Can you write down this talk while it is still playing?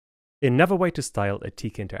Another way to style a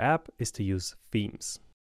tkinter app is to use themes.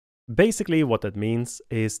 Basically what that means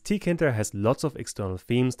is tkinter has lots of external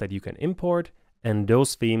themes that you can import, and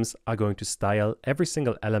those themes are going to style every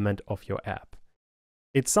single element of your app.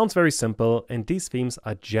 It sounds very simple, and these themes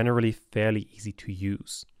are generally fairly easy to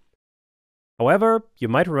use. However, you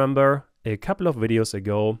might remember a couple of videos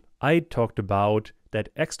ago I talked about that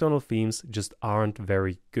external themes just aren't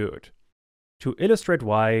very good. To illustrate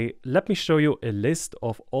why, let me show you a list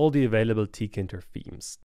of all the available tkinter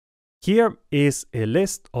themes. Here is a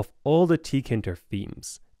list of all the tkinter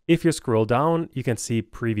themes. If you scroll down, you can see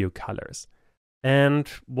preview colors. And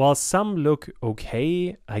while some look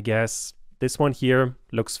okay, I guess this one here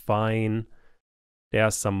looks fine. There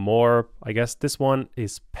are some more. I guess this one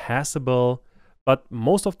is passable, but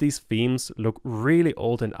most of these themes look really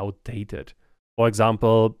old and outdated. For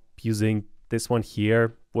example, using this one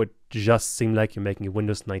here would just seem like you're making a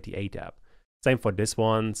Windows 98 app. Same for this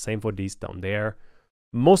one, same for these down there.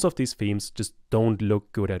 Most of these themes just don't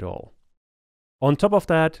look good at all. On top of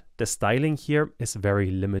that, the styling here is very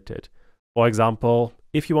limited. For example,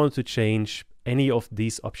 if you wanted to change any of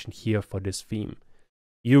these options here for this theme,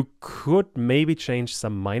 you could maybe change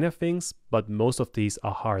some minor things, but most of these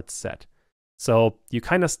are hard set. So you're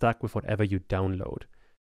kind of stuck with whatever you download,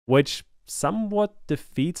 which somewhat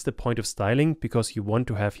defeats the point of styling because you want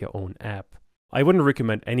to have your own app. I wouldn't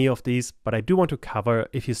recommend any of these, but I do want to cover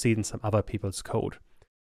if you see it in some other people's code.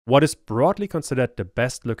 What is broadly considered the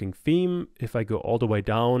best looking theme, if I go all the way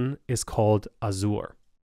down, is called Azure.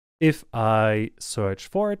 If I search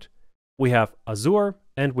for it, we have Azure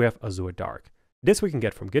and we have Azure Dark. This we can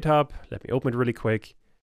get from GitHub. Let me open it really quick.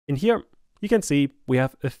 In here, you can see we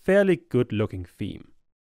have a fairly good looking theme.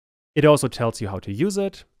 It also tells you how to use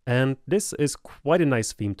it, and this is quite a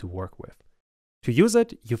nice theme to work with. To use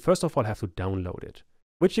it, you first of all have to download it,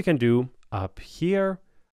 which you can do up here.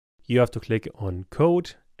 You have to click on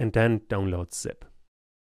Code and then Download Zip.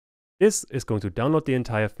 This is going to download the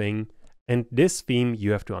entire thing, and this theme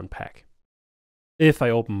you have to unpack. If I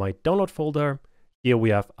open my download folder, here we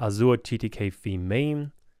have Azure TTK theme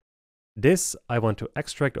main. This I want to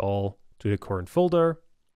extract all to the current folder.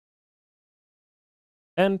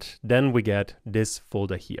 And then we get this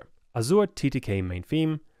folder here, Azure TTK main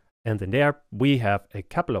theme, and in there we have a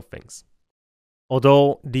couple of things.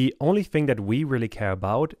 Although the only thing that we really care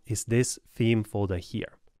about is this theme folder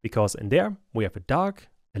here, because in there we have a dark,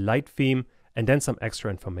 a light theme, and then some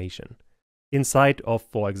extra information. Inside of,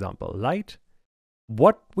 for example, light,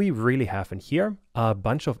 what we really have in here are a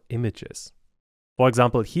bunch of images. For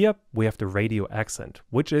example, here we have the radio accent,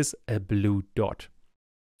 which is a blue dot.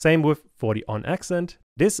 Same with for the on accent,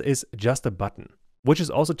 this is just a button, which is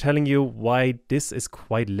also telling you why this is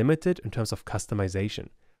quite limited in terms of customization.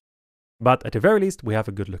 But at the very least, we have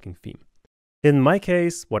a good looking theme. In my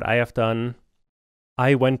case, what I have done,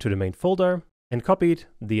 I went to the main folder and copied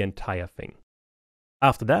the entire thing.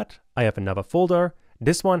 After that, I have another folder.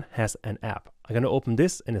 This one has an app. I'm going to open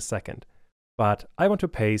this in a second, but I want to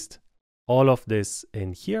paste all of this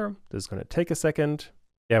in here. This is going to take a second.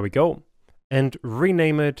 There we go. And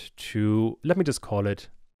rename it to, let me just call it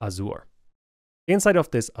Azure. Inside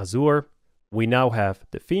of this Azure, we now have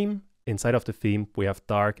the theme. Inside of the theme, we have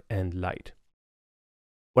dark and light.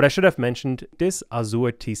 What I should have mentioned, this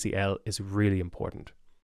Azure TCL is really important.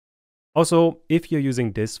 Also, if you're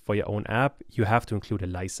using this for your own app, you have to include a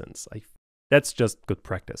license. That's just good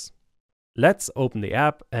practice. Let's open the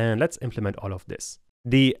app and let's implement all of this.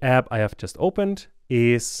 The app I have just opened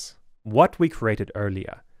is what we created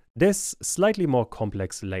earlier. This slightly more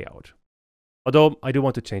complex layout. Although I do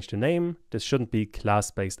want to change the name, this shouldn't be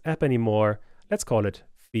class-based app anymore. Let's call it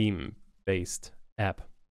theme-based app.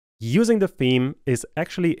 Using the theme is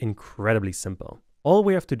actually incredibly simple. All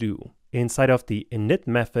we have to do inside of the init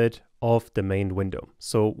method of the main window,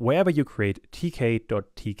 so wherever you create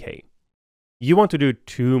tk.tk, you want to do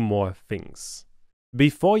two more things.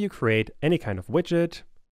 Before you create any kind of widget,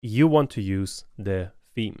 you want to use the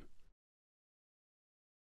theme.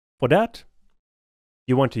 For that,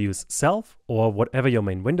 you want to use self or whatever your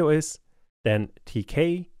main window is, then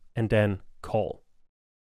tk, and then call.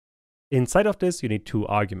 Inside of this, you need two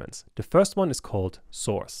arguments. The first one is called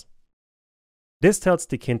source. This tells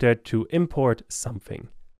tkinter to import something.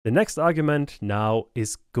 The next argument now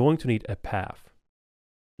is going to need a path.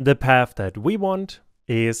 The path that we want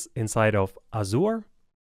is inside of Azure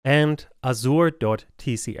and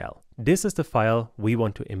azure.tcl. This is the file we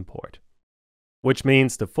want to import, which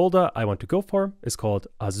means the folder I want to go for is called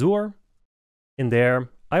Azure. In there,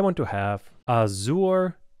 I want to have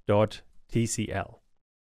azure.tcl.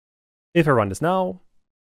 If I run this now,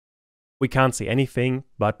 We can't see anything,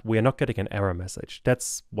 but we are not getting an error message.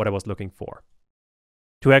 That's what I was looking for.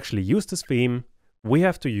 To actually use this theme, we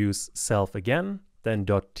have to use self again, then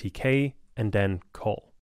 .tk, and then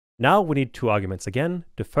call. Now we need two arguments again.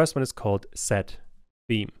 The first one is called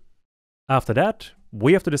setTheme. After that,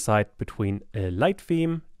 we have to decide between a light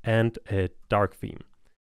theme and a dark theme.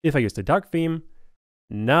 If I use the dark theme,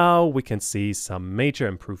 now we can see some major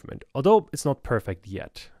improvement, although it's not perfect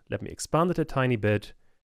yet. Let me expand it a tiny bit.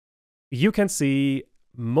 You can see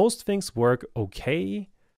most things work okay,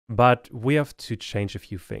 but we have to change a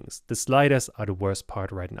few things. The sliders are the worst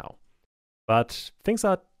part right now, but things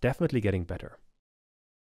are definitely getting better.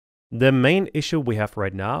 The main issue we have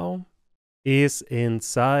right now is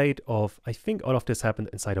inside of, I think all of this happened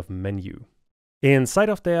inside of menu. Inside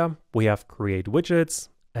of there, we have create widgets,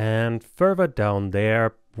 and further down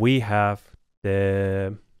there, we have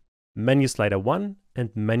the menu slider 1 and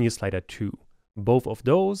menu slider 2. Both of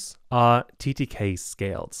those are TTK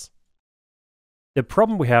scales. The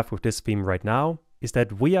problem we have with this theme right now is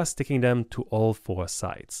that we are sticking them to all four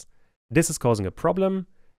sides. This is causing a problem.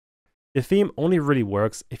 The theme only really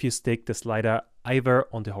works if you stick the slider either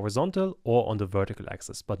on the horizontal or on the vertical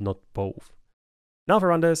axis, but not both. Now if I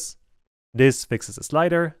run this fixes the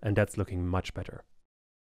slider, and that's looking much better.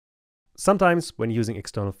 Sometimes when using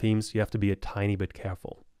external themes, you have to be a tiny bit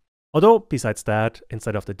careful. Although, besides that,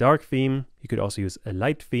 instead of the dark theme, you could also use a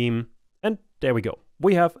light theme, and there we go.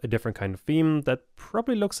 We have a different kind of theme that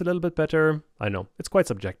probably looks a little bit better. I know, it's quite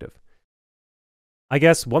subjective. I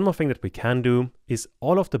guess one more thing that we can do is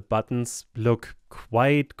all of the buttons look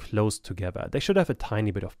quite close together. They should have a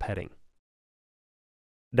tiny bit of padding.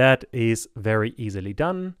 That is very easily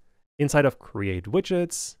done. Inside of Create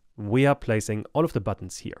Widgets, we are placing all of the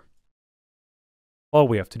buttons here. All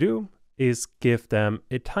we have to do is give them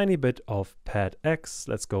a tiny bit of pad X,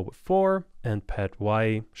 let's go with 4, and pad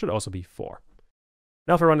Y should also be 4.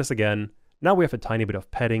 Now if I run this again, now we have a tiny bit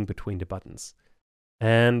of padding between the buttons.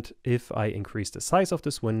 And if I increase the size of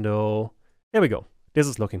this window, there we go. This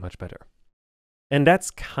is looking much better. And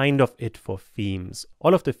that's kind of it for themes.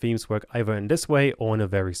 All of the themes work either in this way or in a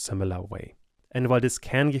very similar way. And while this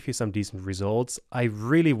can give you some decent results, I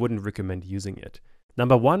really wouldn't recommend using it.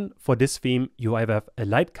 Number one, for this theme, you either have a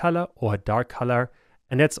light color or a dark color,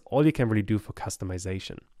 and that's all you can really do for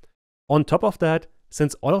customization. On top of that,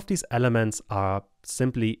 since all of these elements are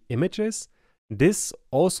simply images, this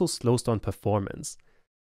also slows down performance.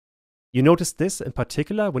 You notice this in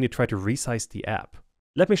particular when you try to resize the app.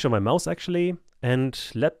 Let me show my mouse actually, and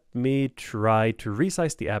let me try to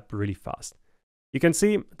resize the app really fast. You can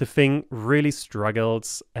see the thing really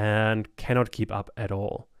struggles and cannot keep up at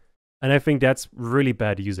all. And I think that's really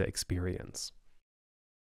bad user experience.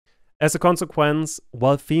 As a consequence,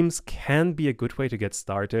 while themes can be a good way to get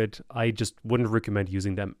started, I just wouldn't recommend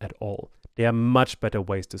using them at all. There are much better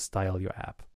ways to style your app.